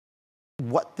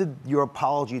what did your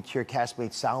apology to your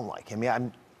castmates sound like? I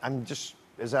mean, I'm just,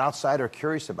 as an outsider,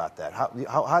 curious about that.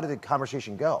 How did the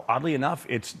conversation go? Oddly enough,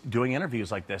 it's doing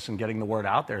interviews like this and getting the word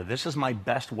out there. This is my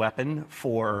best weapon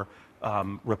for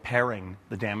repairing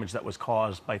the damage that was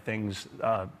caused by things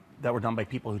that were done by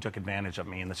people who took advantage of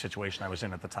me in the situation I was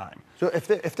in at the time. So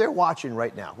if they're watching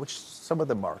right now, which some of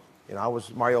them are, you know, I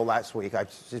was Mario last week. I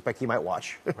suspect he might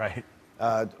watch. Right.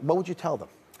 What would you tell them?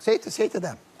 Say it to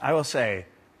them. I will say,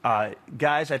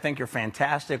 guys, I think you're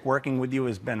fantastic. Working with you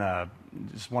has been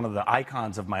just one of the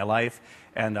icons of my life,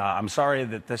 and I'm sorry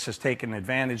that this has taken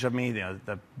advantage of me.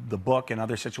 The book and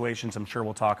other situations I'm sure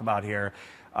we'll talk about here,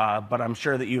 but I'm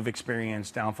sure that you've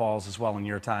experienced downfalls as well in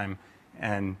your time,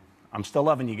 and I'm still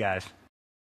loving you guys.